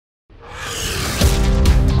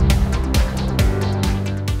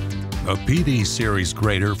A PD Series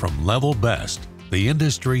grader from Level Best, the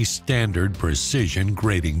industry standard precision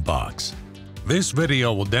grading box. This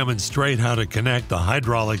video will demonstrate how to connect the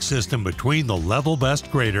hydraulic system between the Level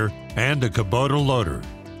Best grader and a Kubota loader.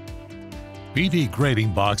 PD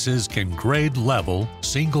grading boxes can grade level,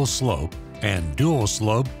 single slope, and dual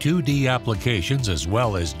slope 2D applications, as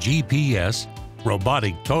well as GPS,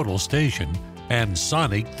 Robotic Total Station, and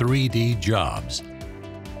Sonic 3D jobs.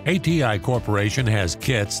 ATI Corporation has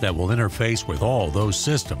kits that will interface with all those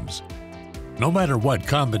systems. No matter what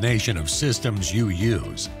combination of systems you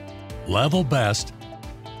use, Level Best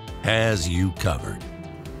has you covered.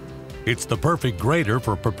 It's the perfect grader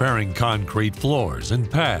for preparing concrete floors and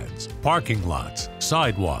pads, parking lots,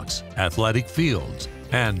 sidewalks, athletic fields,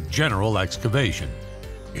 and general excavation.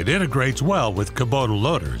 It integrates well with Kubota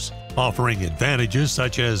loaders, offering advantages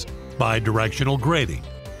such as bi-directional grading,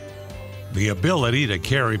 the ability to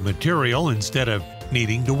carry material instead of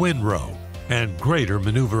needing to windrow, and greater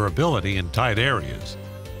maneuverability in tight areas.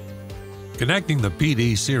 Connecting the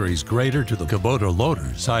PD Series grader to the Kubota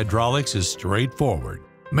loader's hydraulics is straightforward.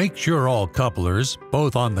 Make sure all couplers,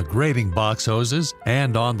 both on the grading box hoses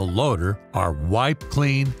and on the loader, are wiped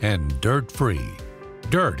clean and dirt-free.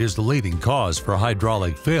 Dirt is the leading cause for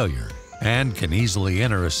hydraulic failure and can easily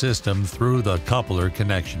enter a system through the coupler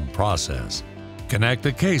connection process. Connect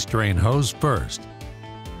the case drain hose first.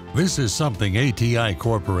 This is something ATI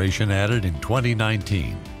Corporation added in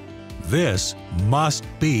 2019. This must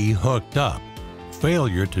be hooked up.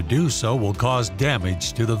 Failure to do so will cause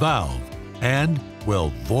damage to the valve and will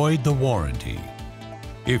void the warranty.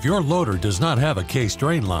 If your loader does not have a case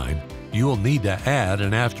drain line, you will need to add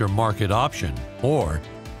an aftermarket option or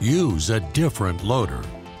use a different loader.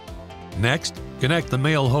 Next, connect the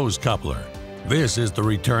male hose coupler. This is the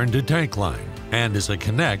return to tank line and is a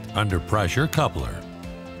connect under pressure coupler.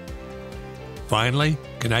 Finally,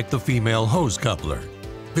 connect the female hose coupler.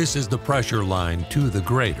 This is the pressure line to the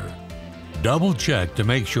grader. Double check to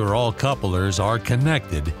make sure all couplers are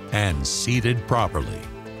connected and seated properly.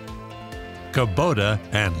 Kubota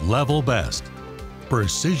and Level Best.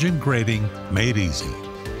 Precision grading made easy.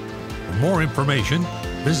 For more information,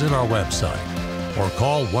 visit our website or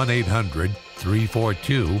call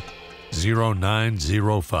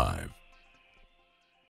 1-800-342-0905.